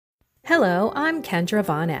Hello, I'm Kendra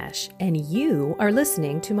Von Esch, and you are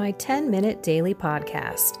listening to my 10-minute daily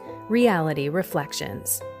podcast, Reality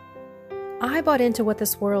Reflections. I bought into what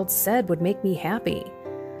this world said would make me happy.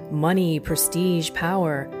 Money, prestige,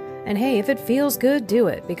 power. And hey, if it feels good, do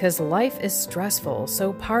it, because life is stressful,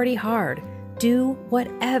 so party hard. Do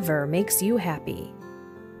whatever makes you happy.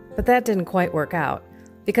 But that didn't quite work out,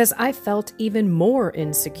 because I felt even more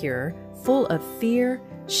insecure, full of fear,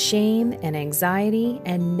 shame, and anxiety,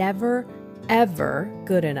 and never, ever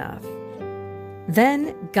good enough.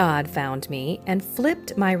 Then God found me and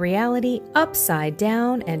flipped my reality upside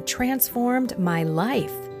down and transformed my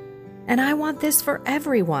life. And I want this for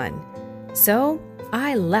everyone. So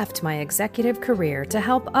I left my executive career to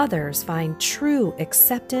help others find true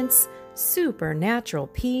acceptance, supernatural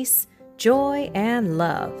peace, joy, and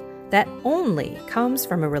love that only comes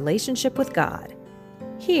from a relationship with God.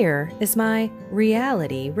 Here is my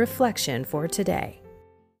reality reflection for today.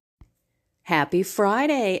 Happy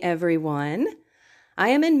Friday, everyone. I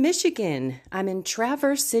am in Michigan. I'm in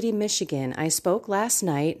Traverse City, Michigan. I spoke last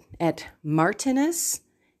night at Martinus.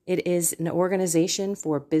 It is an organization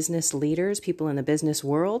for business leaders, people in the business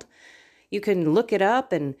world. You can look it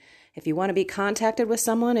up, and if you want to be contacted with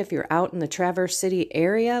someone, if you're out in the Traverse City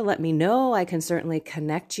area, let me know. I can certainly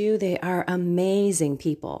connect you. They are amazing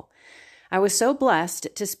people. I was so blessed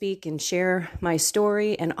to speak and share my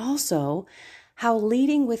story, and also how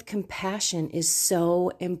leading with compassion is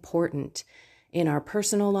so important in our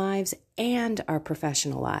personal lives and our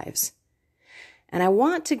professional lives. And I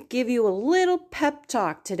want to give you a little pep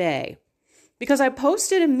talk today because I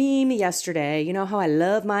posted a meme yesterday. You know how I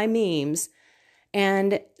love my memes.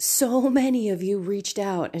 And so many of you reached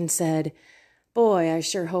out and said, boy, I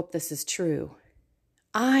sure hope this is true.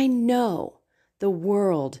 I know the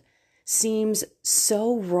world seems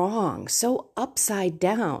so wrong, so upside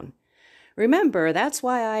down. Remember, that's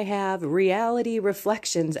why I have Reality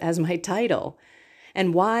Reflections as my title,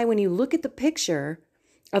 and why when you look at the picture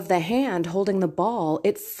of the hand holding the ball,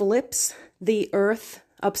 it flips the earth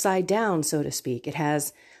upside down, so to speak. It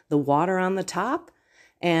has the water on the top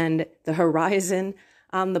and the horizon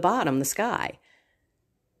on the bottom, the sky.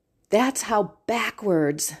 That's how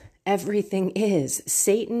backwards everything is.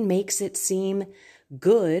 Satan makes it seem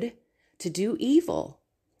good to do evil.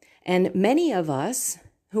 And many of us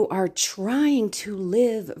who are trying to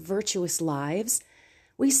live virtuous lives,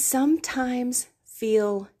 we sometimes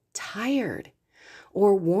feel tired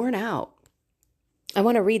or worn out. I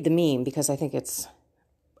want to read the meme because I think it's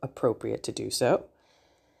appropriate to do so.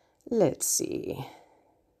 Let's see.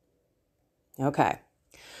 Okay.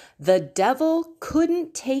 The devil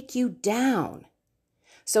couldn't take you down,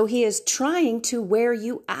 so he is trying to wear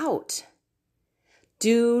you out.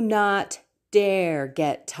 Do not dare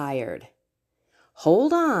get tired.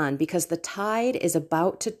 Hold on, because the tide is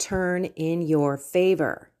about to turn in your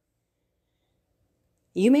favor.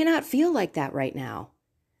 You may not feel like that right now.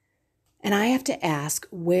 And I have to ask,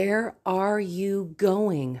 where are you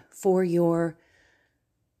going for your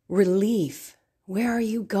relief? Where are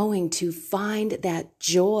you going to find that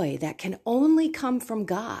joy that can only come from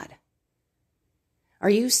God? Are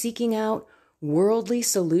you seeking out worldly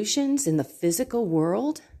solutions in the physical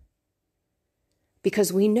world?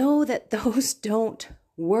 Because we know that those don't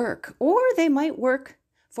work, or they might work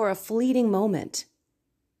for a fleeting moment.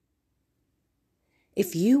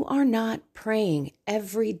 If you are not praying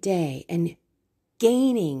every day and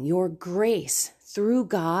gaining your grace through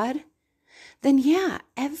God, then yeah,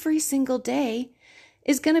 every single day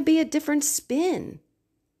is going to be a different spin.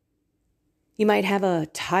 You might have a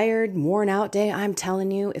tired, worn out day. I'm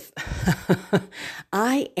telling you, if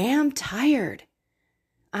I am tired.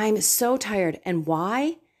 I'm so tired. And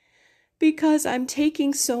why? Because I'm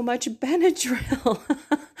taking so much Benadryl.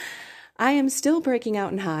 I am still breaking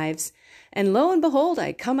out in hives. And lo and behold,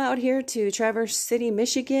 I come out here to Traverse City,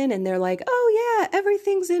 Michigan, and they're like, oh yeah,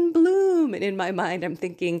 everything's in bloom. And in my mind, I'm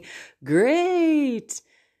thinking, great.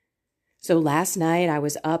 So last night I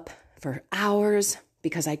was up for hours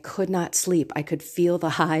because I could not sleep. I could feel the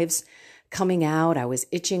hives coming out. I was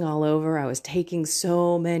itching all over. I was taking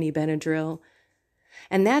so many Benadryl.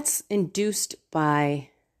 And that's induced by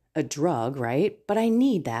a drug, right? But I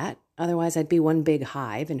need that. Otherwise, I'd be one big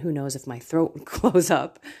hive, and who knows if my throat would close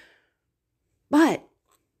up. But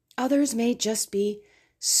others may just be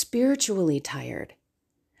spiritually tired,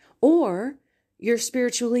 or you're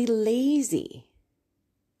spiritually lazy.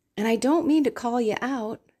 And I don't mean to call you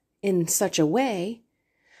out in such a way,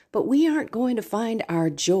 but we aren't going to find our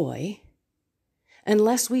joy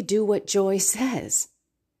unless we do what joy says.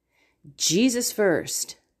 Jesus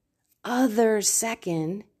first, others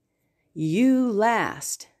second, you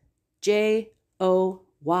last. Joy.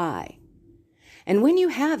 And when you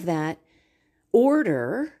have that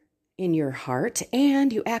order in your heart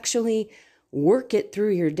and you actually work it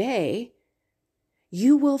through your day,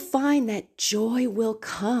 you will find that joy will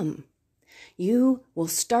come. You will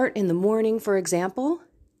start in the morning, for example.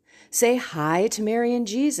 Say hi to Mary and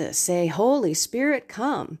Jesus. Say, Holy Spirit,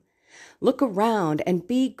 come. Look around and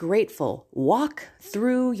be grateful. Walk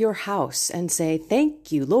through your house and say,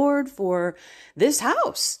 thank you, Lord, for this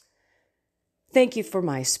house. Thank you for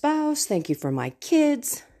my spouse. Thank you for my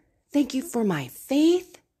kids. Thank you for my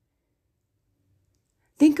faith.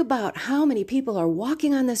 Think about how many people are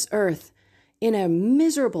walking on this earth in a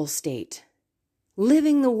miserable state,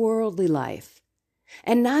 living the worldly life,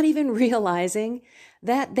 and not even realizing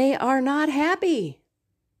that they are not happy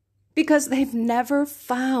because they've never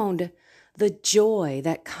found the joy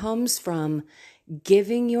that comes from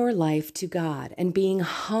giving your life to God and being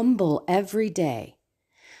humble every day.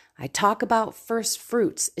 I talk about first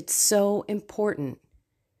fruits. It's so important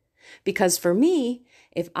because for me,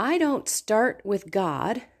 if I don't start with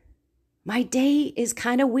God, my day is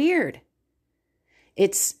kind of weird. I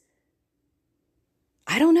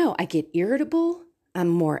don't know, I get irritable. I'm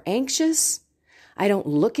more anxious. I don't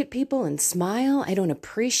look at people and smile. I don't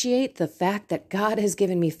appreciate the fact that God has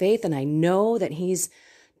given me faith and I know that He's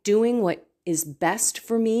doing what is best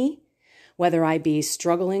for me, whether I be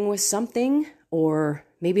struggling with something or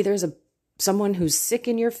maybe there's someone who's sick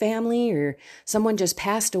in your family or someone just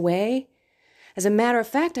passed away. As a matter of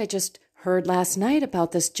fact, I just heard last night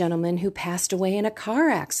about this gentleman who passed away in a car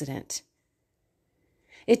accident.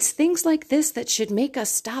 It's things like this that should make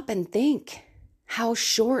us stop and think how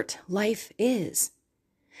short life is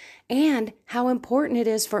and how important it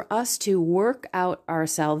is for us to work out our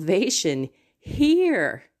salvation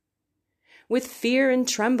here with fear and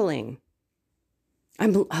trembling.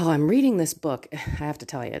 I'm reading this book. I have to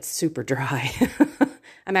tell you, it's super dry.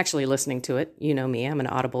 I'm actually listening to it. You know me, I'm an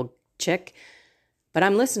Audible chick. But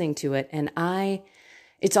I'm listening to it and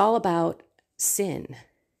it's all about sin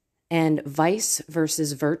and vice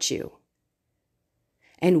versus virtue.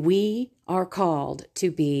 And we are called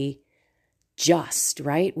to be just,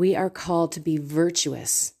 right? We are called to be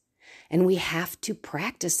virtuous and we have to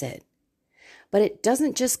practice it. But it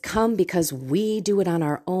doesn't just come because we do it on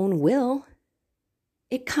our own will.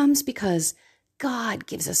 It comes because God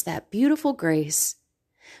gives us that beautiful grace,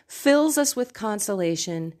 fills us with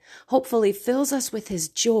consolation, hopefully fills us with His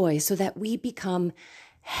joy so that we become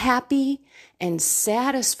happy and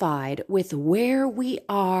satisfied with where we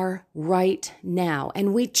are right now.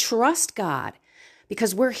 And we trust God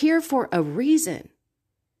because we're here for a reason.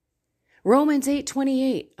 Romans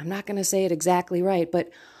 8:28, I'm not going to say it exactly right,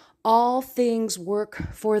 but all things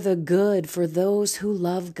work for the good for those who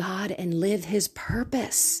love God and live His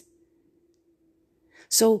purpose.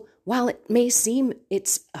 So while it may seem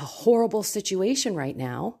it's a horrible situation right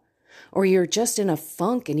now, or you're just in a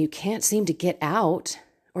funk and you can't seem to get out,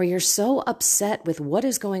 or you're so upset with what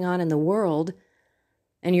is going on in the world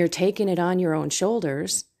and you're taking it on your own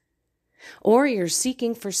shoulders, or you're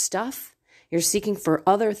seeking for stuff, you're seeking for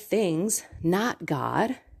other things, not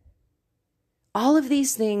God, all of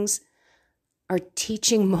these things are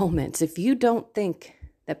teaching moments. If you don't think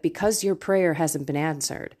that because your prayer hasn't been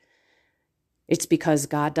answered, it's because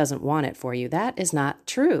God doesn't want it for you, that is not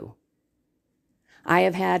true. I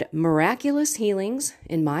have had miraculous healings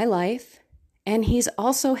in my life, and He's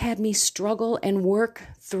also had me struggle and work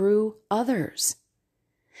through others.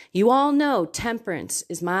 You all know temperance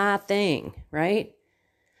is my thing, right?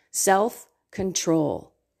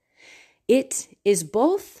 Self-control. It is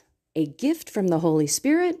both a gift from the Holy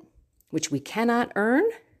Spirit, which we cannot earn,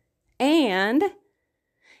 and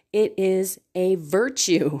it is a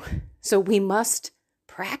virtue. So we must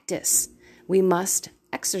practice. We must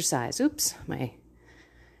exercise. Oops, my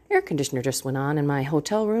air conditioner just went on in my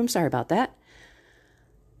hotel room. Sorry about that.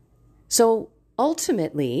 So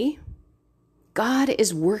ultimately, God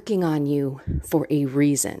is working on you for a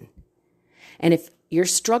reason. And if you're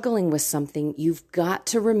struggling with something, you've got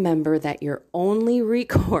to remember that your only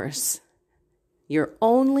recourse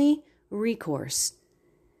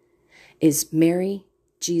is Mary,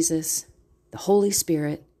 Jesus, the Holy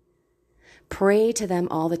Spirit. Pray to them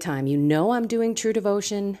all the time. You know I'm doing True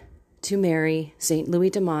Devotion to Mary, St. Louis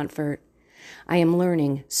de Montfort. I am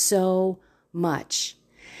learning so much.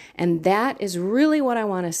 And that is really what I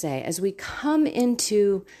want to say. As we come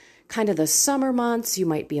into kind of the summer months, you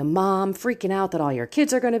might be a mom freaking out that all your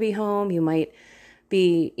kids are going to be home. You might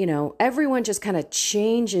be, everyone just kind of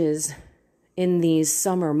changes in these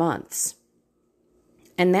summer months.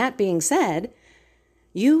 And that being said,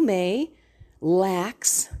 you may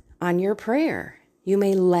lax on your prayer. You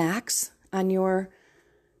may lax on your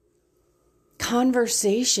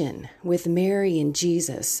conversation with Mary and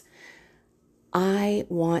Jesus, I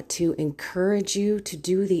want to encourage you to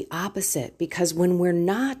do the opposite, because when we're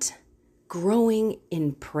not growing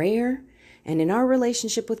in prayer and in our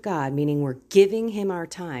relationship with God, meaning we're giving Him our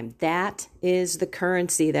time, that is the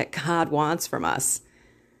currency that God wants from us.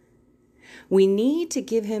 We need to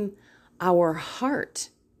give Him our heart.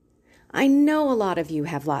 I know a lot of you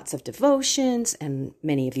have lots of devotions, and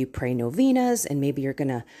many of you pray novenas, and maybe you're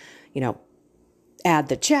going to, add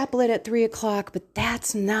the chaplet at 3:00, but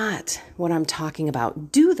that's not what I'm talking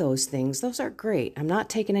about. Do those things. Those are great. I'm not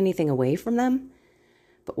taking anything away from them.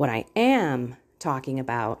 But what I am talking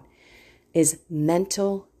about is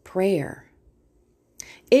mental prayer.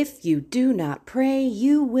 If you do not pray,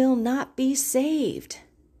 you will not be saved.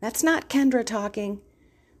 That's not Kendra talking.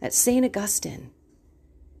 That's St. Augustine.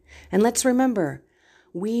 And let's remember,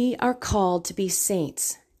 we are called to be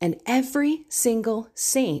saints, and every single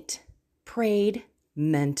saint prayed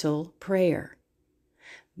mental prayer.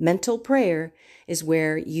 Mental prayer is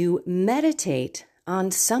where you meditate on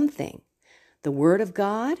something. The Word of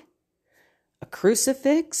God, a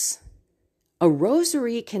crucifix, a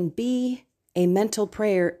rosary can be a mental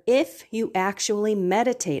prayer if you actually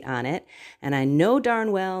meditate on it. And I know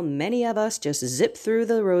darn well many of us just zip through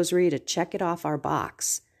the rosary to check it off our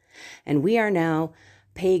box. And we are now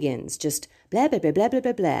pagans, just blah, blah, blah, blah, blah,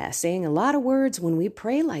 blah, blah, saying a lot of words when we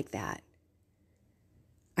pray like that.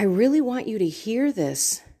 I really want you to hear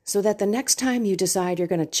this so that the next time you decide you're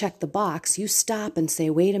going to check the box, you stop and say,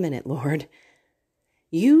 wait a minute, Lord,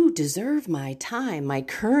 you deserve my time, my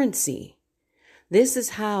currency. This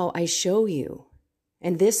is how I show you,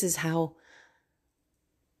 and this is how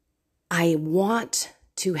I want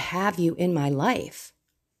to have you in my life.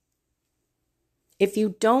 If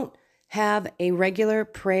you don't have a regular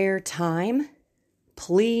prayer time,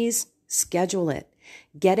 please schedule it.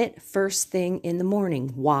 Get it first thing in the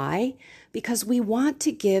morning. Why? Because we want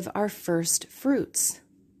to give our first fruits.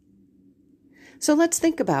 So let's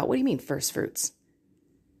think about, what do you mean first fruits?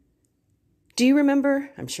 Do you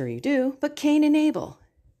remember? I'm sure you do, but Cain and Abel.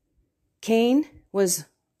 Cain was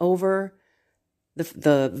over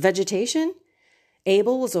the vegetation.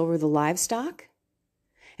 Abel was over the livestock.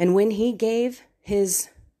 And when he gave his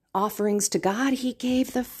offerings to God, he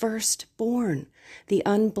gave the firstborn, the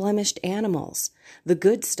unblemished animals, the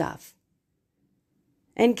good stuff.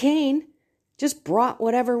 And Cain just brought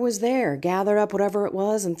whatever was there, gathered up whatever it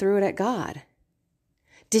was and threw it at God.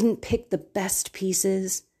 Didn't pick the best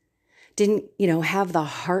pieces, didn't, have the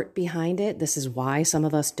heart behind it. This is why some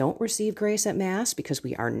of us don't receive grace at Mass, because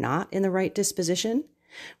we are not in the right disposition.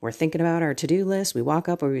 We're thinking about our to-do list. We walk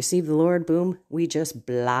up, we receive the Lord, boom, we just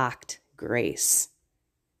blocked grace.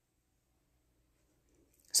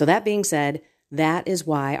 So that being said, that is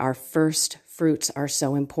why our first fruits are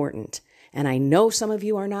so important. And I know some of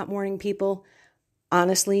you are not morning people.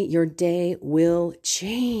 Honestly, your day will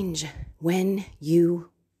change when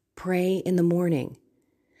you pray in the morning.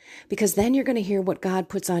 Because then you're going to hear what God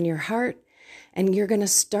puts on your heart, and you're going to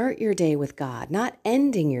start your day with God, not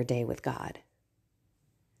ending your day with God.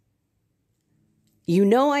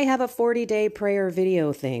 I have a 40-day prayer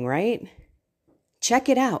video thing, right? Check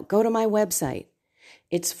it out. Go to my website.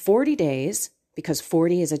 It's 40 days, because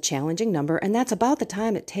 40 is a challenging number, and that's about the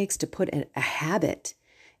time it takes to put a habit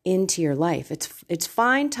into your life. It's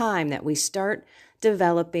fine time that we start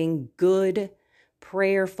developing good,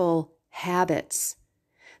 prayerful habits.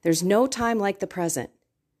 There's no time like the present.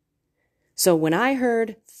 So when I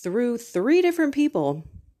heard through 3 different people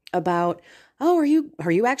about, are you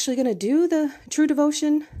actually going to do the true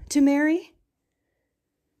devotion to Mary?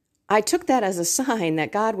 I took that as a sign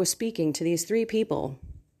that God was speaking to these 3 people.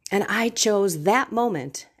 And I chose that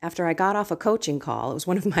moment after I got off a coaching call. It was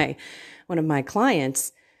one of my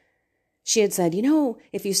clients. She had said,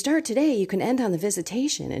 if you start today, you can end on the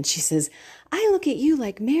visitation. And she says, I look at you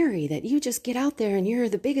like Mary, that you just get out there and you're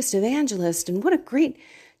the biggest evangelist, and what a great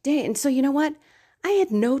day. And so you know what? I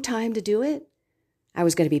had no time to do it. I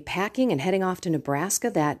was going to be packing and heading off to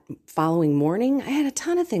Nebraska that following morning. I had a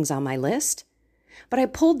ton of things on my list. But I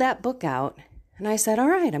pulled that book out and I said, all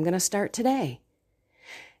right, I'm going to start today.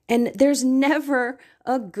 And there's never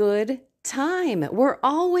a good time. We're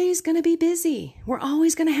always going to be busy. We're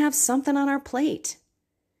always going to have something on our plate.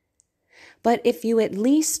 But if you at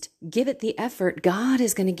least give it the effort, God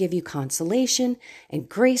is going to give you consolation and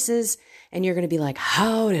graces, and you're going to be like,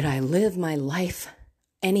 how did I live my life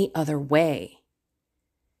any other way?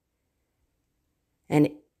 And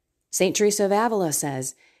St. Teresa of Avila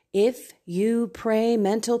says, if you pray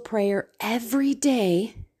mental prayer every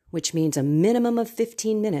day, which means a minimum of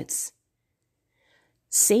 15 minutes,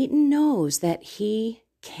 Satan knows that he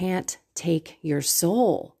can't take your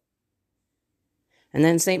soul. And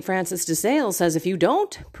then St. Francis de Sales says if you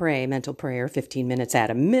don't pray mental prayer 15 minutes at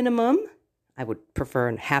a minimum, I would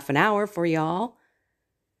prefer half an hour for y'all,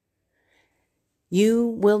 you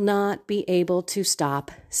will not be able to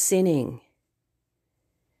stop sinning.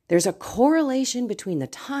 There's a correlation between the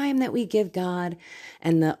time that we give God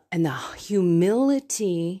and the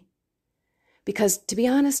humility. Because to be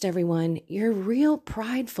honest, everyone, you're real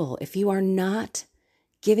prideful if you are not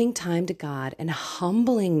giving time to God and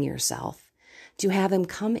humbling yourself to have him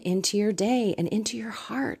come into your day and into your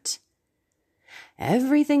heart.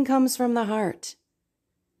 Everything comes from the heart.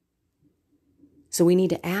 So we need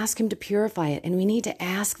to ask him to purify it, and we need to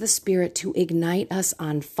ask the Spirit to ignite us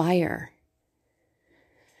on fire.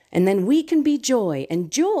 And then we can be joy,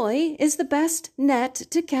 and joy is the best net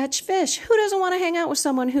to catch fish. Who doesn't want to hang out with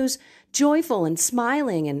someone who's joyful and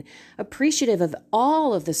smiling and appreciative of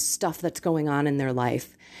all of the stuff that's going on in their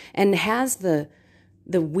life and has the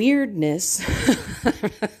weirdness,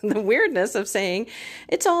 the weirdness of saying,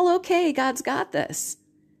 it's all okay, God's got this.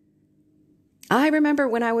 I remember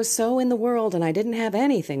when I was so in the world and I didn't have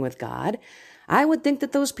anything with God, I would think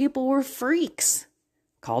that those people were freaks.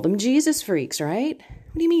 Called them Jesus freaks, right?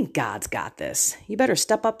 What do you mean God's got this? You better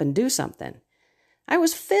step up and do something. I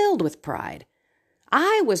was filled with pride.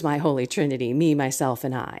 I was my Holy Trinity, me, myself,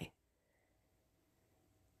 and I.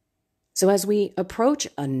 So as we approach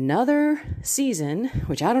another season,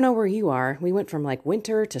 which I don't know where you are, we went from like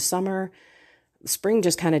winter to summer, spring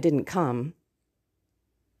just kind of didn't come.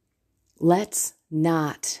 Let's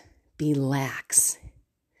not be lax.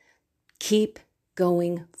 Keep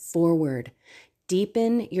going forward.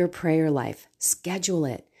 Deepen your prayer life. Schedule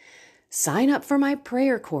it. Sign up for my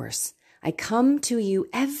prayer course. I come to you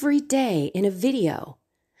every day in a video,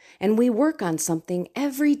 and we work on something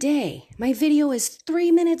every day. My video is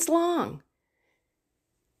 3 minutes long.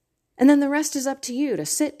 And then the rest is up to you to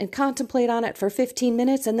sit and contemplate on it for 15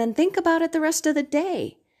 minutes and then think about it the rest of the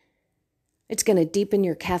day. It's going to deepen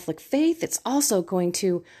your Catholic faith. It's also going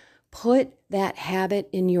to put that habit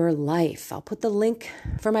in your life. I'll put the link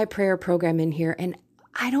for my prayer program in here, and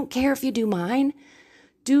I don't care if you do mine.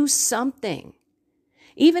 Do something.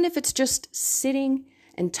 Even if it's just sitting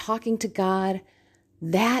and talking to God,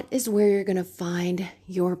 that is where you're going to find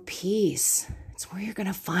your peace. It's where you're going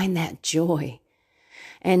to find that joy,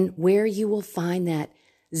 and where you will find that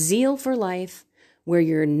zeal for life, where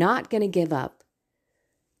you're not going to give up.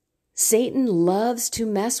 Satan loves to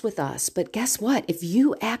mess with us, but guess what? If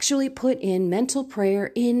you actually put in mental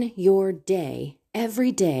prayer in your day,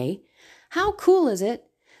 every day, how cool is it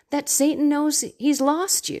that Satan knows he's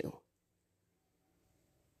lost you?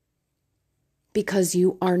 Because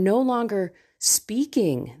you are no longer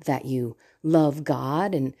speaking that you love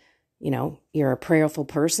God and, you're a prayerful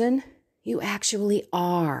person. You actually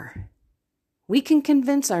are. We can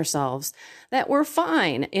convince ourselves that we're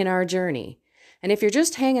fine in our journey. And if you're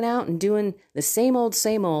just hanging out and doing the same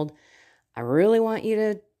old, I really want you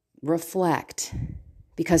to reflect.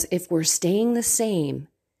 Because if we're staying the same,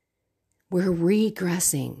 we're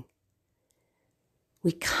regressing.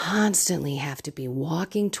 We constantly have to be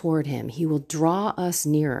walking toward him. He will draw us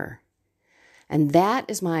nearer. And that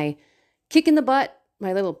is my kick in the butt,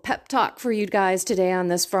 my little pep talk for you guys today on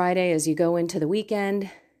this Friday as you go into the weekend,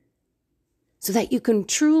 so that you can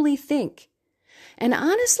truly think and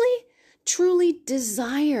honestly, truly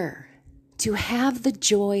desire to have the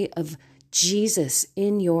joy of Jesus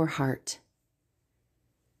in your heart.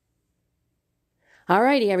 All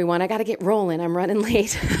righty, everyone, I got to get rolling. I'm running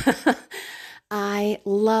late. I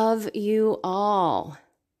love you all.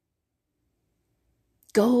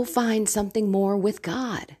 Go find something more with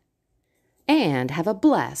God and have a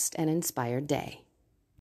blessed and inspired day.